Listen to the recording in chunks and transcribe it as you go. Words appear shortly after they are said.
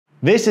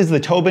This is the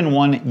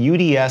TobenONE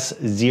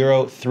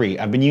UDS-03.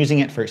 I've been using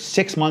it for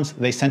 6 months.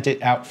 They sent it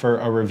out for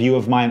a review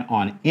of mine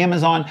on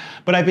Amazon,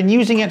 but I've been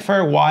using it for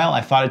a while.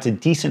 I thought it's a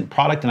decent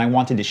product and I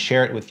wanted to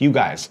share it with you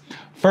guys.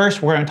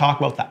 First, we're gonna talk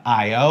about the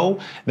I/O,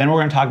 then we're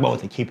gonna talk about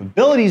what the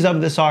capabilities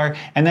of this are,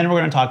 and then we're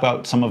gonna talk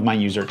about some of my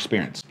user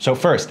experience. So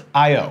first,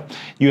 I/O.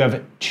 You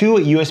have 2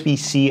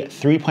 USB-C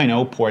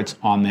 3.0 ports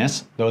on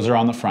this. Those are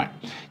on the front.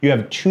 You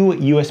have 2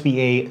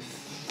 USB-A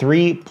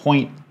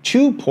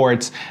 3.2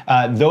 ports.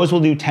 Those will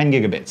do 10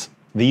 gigabits.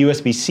 The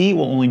USB-C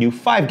will only do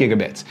 5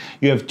 gigabits.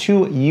 You have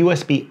 2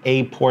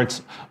 USB-A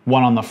ports,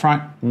 one on the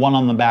front, one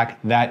on the back.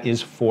 That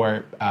is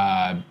for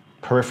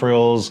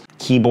peripherals,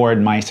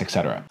 keyboard, mice,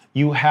 etc.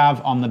 You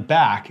have on the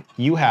back,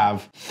 you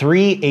have 4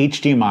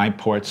 HDMI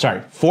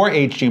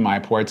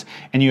ports,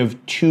 and you have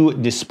 2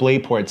 display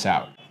ports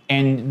out.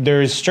 And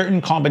there's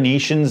certain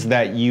combinations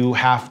that you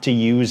have to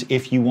use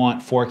if you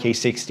want 4K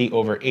 60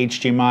 over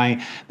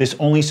HDMI. This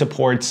only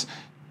supports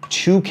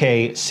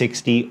 2K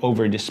 60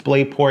 over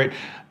DisplayPort,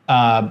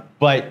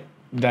 but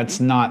that's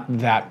not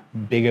that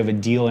big of a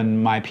deal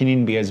in my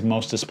opinion because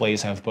most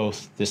displays have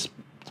both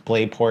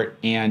DisplayPort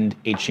and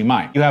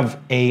HDMI. You have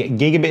a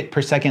gigabit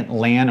per second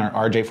LAN or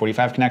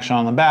RJ45 connection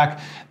on the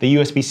back, the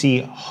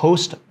USB-C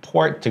host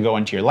port to go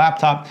into your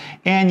laptop,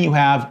 and you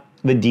have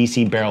the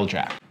DC barrel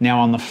jack.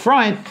 Now on the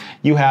front,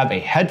 you have a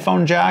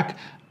headphone jack.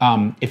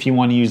 If you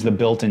want to use the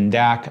built-in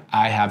DAC,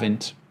 I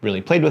haven't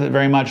really played with it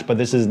very much, but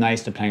this is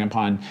nice depending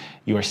upon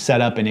your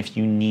setup and if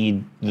you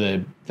need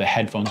the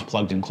headphones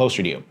plugged in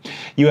closer to you.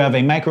 You have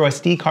a micro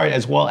SD card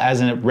as well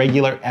as a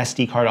regular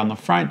SD card on the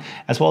front,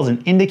 as well as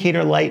an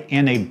indicator light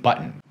and a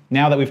button.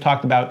 Now that we've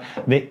talked about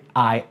the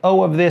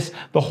I/O of this,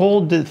 the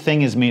whole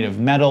thing is made of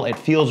metal. It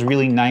feels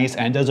really nice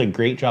and it does a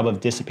great job of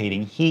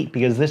dissipating heat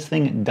because this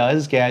thing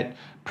does get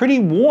pretty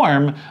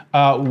warm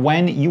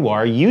when you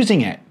are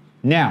using it.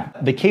 Now,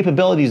 the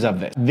capabilities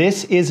of this.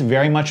 This is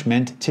very much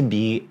meant to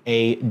be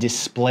a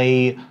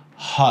display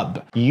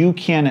hub. You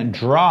can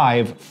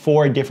drive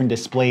 4 different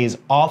displays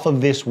off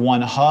of this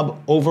one hub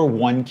over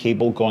one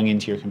cable going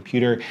into your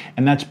computer,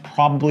 and that's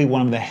probably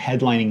one of the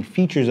headlining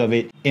features of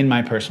it in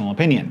my personal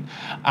opinion.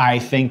 I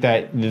think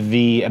that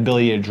the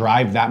ability to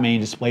drive that many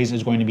displays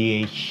is going to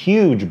be a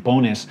huge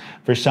bonus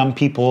for some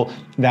people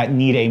that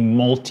need a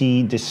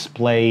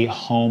multi-display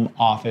home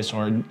office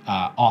or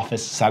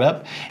office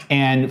setup.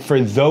 And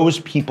for those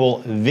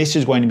people, this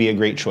is going to be a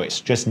great choice.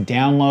 Just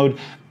download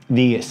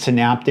the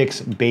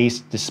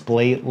Synaptics-based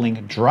display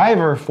link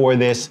driver for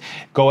this.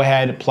 Go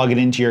ahead, plug it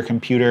into your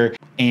computer,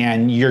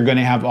 and you're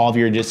gonna have all of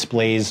your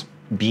displays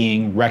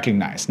being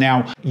recognized.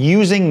 Now,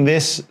 using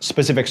this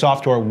specific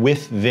software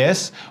with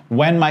this,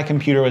 when my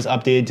computer was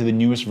updated to the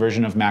newest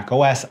version of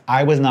macOS,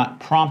 I was not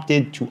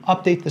prompted to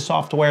update the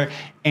software,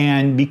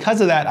 and because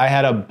of that, I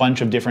had a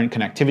bunch of different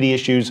connectivity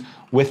issues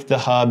with the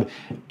hub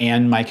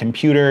and my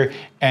computer,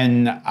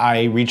 and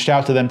I reached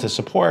out to them to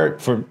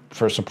support for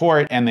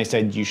support, and they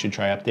said you should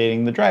try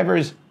updating the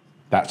drivers.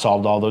 That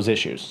solved all those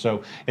issues.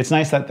 So it's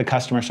nice that the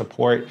customer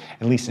support,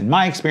 at least in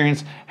my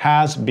experience,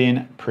 has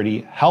been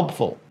pretty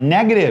helpful.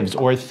 Negatives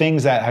or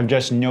things that I've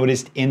just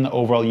noticed in the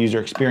overall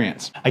user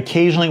experience.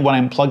 Occasionally when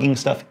I'm plugging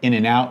stuff in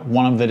and out,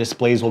 one of the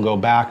displays will go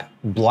back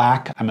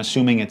black. I'm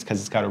assuming it's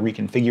because it's got to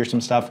reconfigure some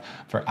stuff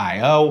for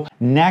I/O.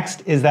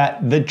 Next is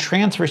that the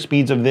transfer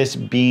speeds of this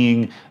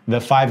being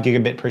the 5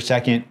 gigabit per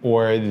second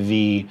or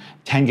the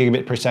 10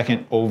 gigabit per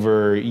second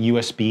over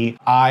USB.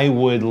 I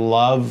would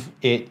love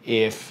it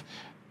if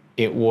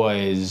it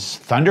was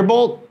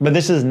Thunderbolt, but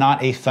this is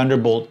not a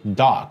Thunderbolt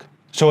dock.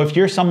 So if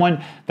you're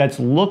someone that's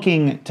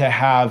looking to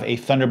have a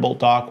Thunderbolt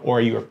dock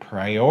or your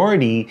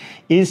priority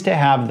is to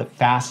have the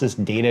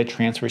fastest data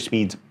transfer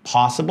speeds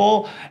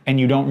possible and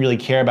you don't really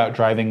care about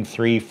driving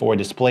 3-4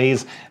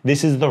 displays,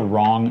 this is the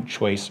wrong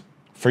choice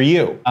for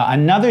you.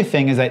 Another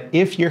thing is that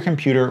if your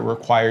computer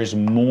requires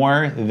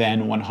more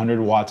than 100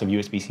 watts of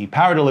USB-C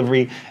power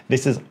delivery,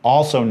 this is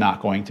also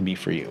not going to be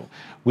for you.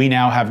 We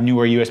now have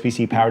newer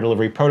USB-C power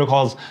delivery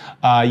protocols,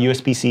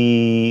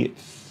 USB-C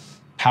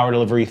power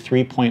delivery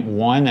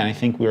 3.1, and I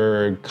think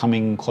we're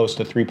coming close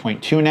to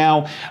 3.2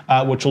 now,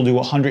 which will do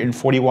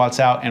 140 watts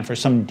out. And for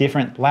some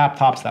different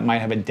laptops that might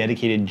have a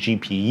dedicated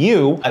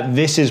GPU,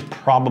 this is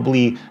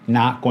probably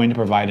not going to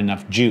provide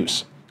enough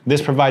juice.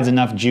 This provides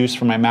enough juice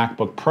for my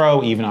MacBook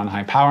Pro, even on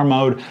high power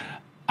mode.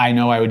 I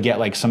know I would get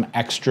like some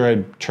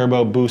extra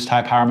turbo boost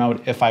high power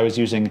mode if I was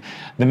using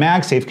the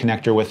MagSafe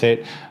connector with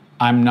it.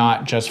 I'm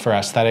not just for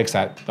aesthetics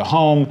at the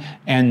home,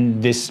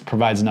 and this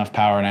provides enough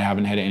power, and I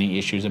haven't had any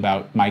issues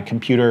about my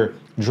computer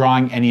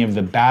drawing any of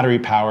the battery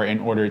power in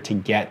order to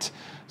get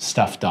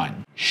stuff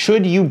done.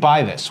 Should you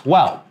buy this?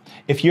 Well,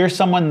 if you're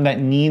someone that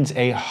needs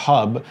a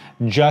hub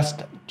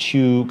just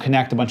to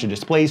connect a bunch of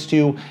displays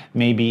to,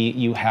 maybe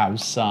you have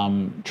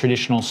some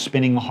traditional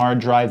spinning hard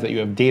drive that you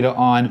have data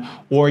on,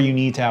 or you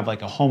need to have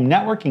like a home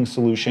networking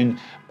solution,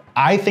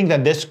 I think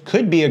that this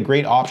could be a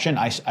great option.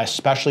 I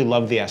especially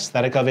love the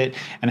aesthetic of it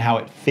and how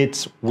it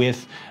fits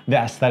with the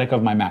aesthetic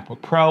of my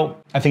MacBook Pro.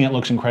 I think it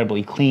looks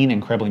incredibly clean,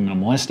 incredibly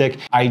minimalistic.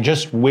 I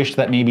just wish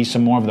that maybe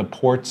some more of the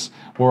ports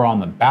or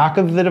on the back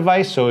of the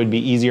device, so it'd be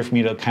easier for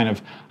me to kind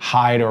of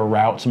hide or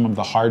route some of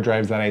the hard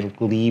drives that I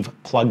leave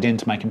plugged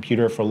into my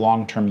computer for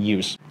long-term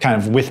use, kind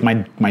of with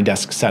my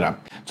desk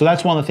setup. So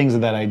that's one of the things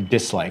that I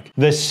dislike.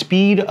 The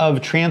speed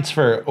of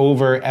transfer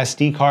over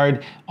SD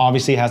card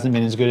obviously hasn't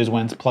been as good as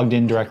when it's plugged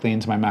in directly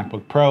into my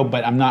MacBook Pro,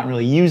 but I'm not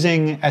really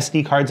using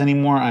SD cards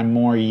anymore. I'm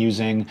more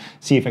using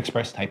CF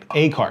Express Type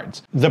A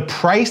cards. The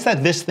price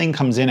that this thing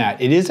comes in at,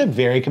 it is a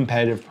very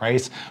competitive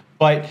price,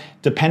 but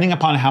depending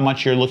upon how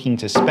much you're looking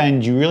to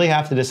spend, you really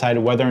have to decide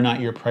whether or not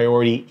your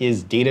priority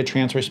is data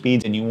transfer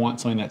speeds and you want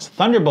something that's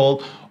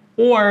Thunderbolt,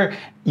 or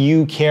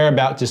you care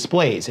about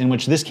displays, in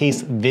which this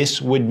case,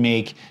 this would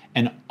make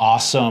an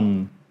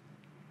awesome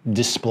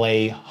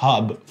display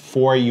hub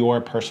for your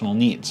personal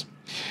needs.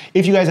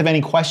 If you guys have any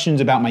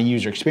questions about my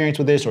user experience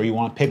with this, or you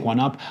want to pick one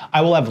up,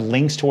 I will have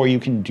links to where you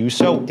can do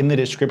so in the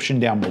description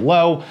down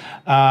below.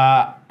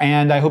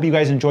 And I hope you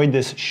guys enjoyed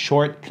this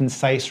short,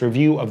 concise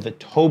review of the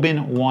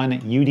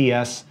TobenONE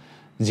UDS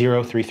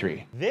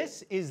 033.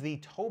 This is the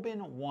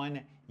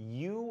TobenONE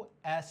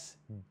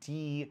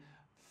USD.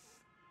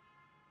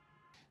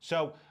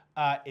 So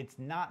it's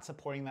not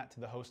supporting that to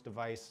the host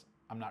device.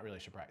 I'm not really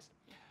surprised.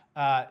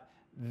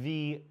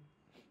 The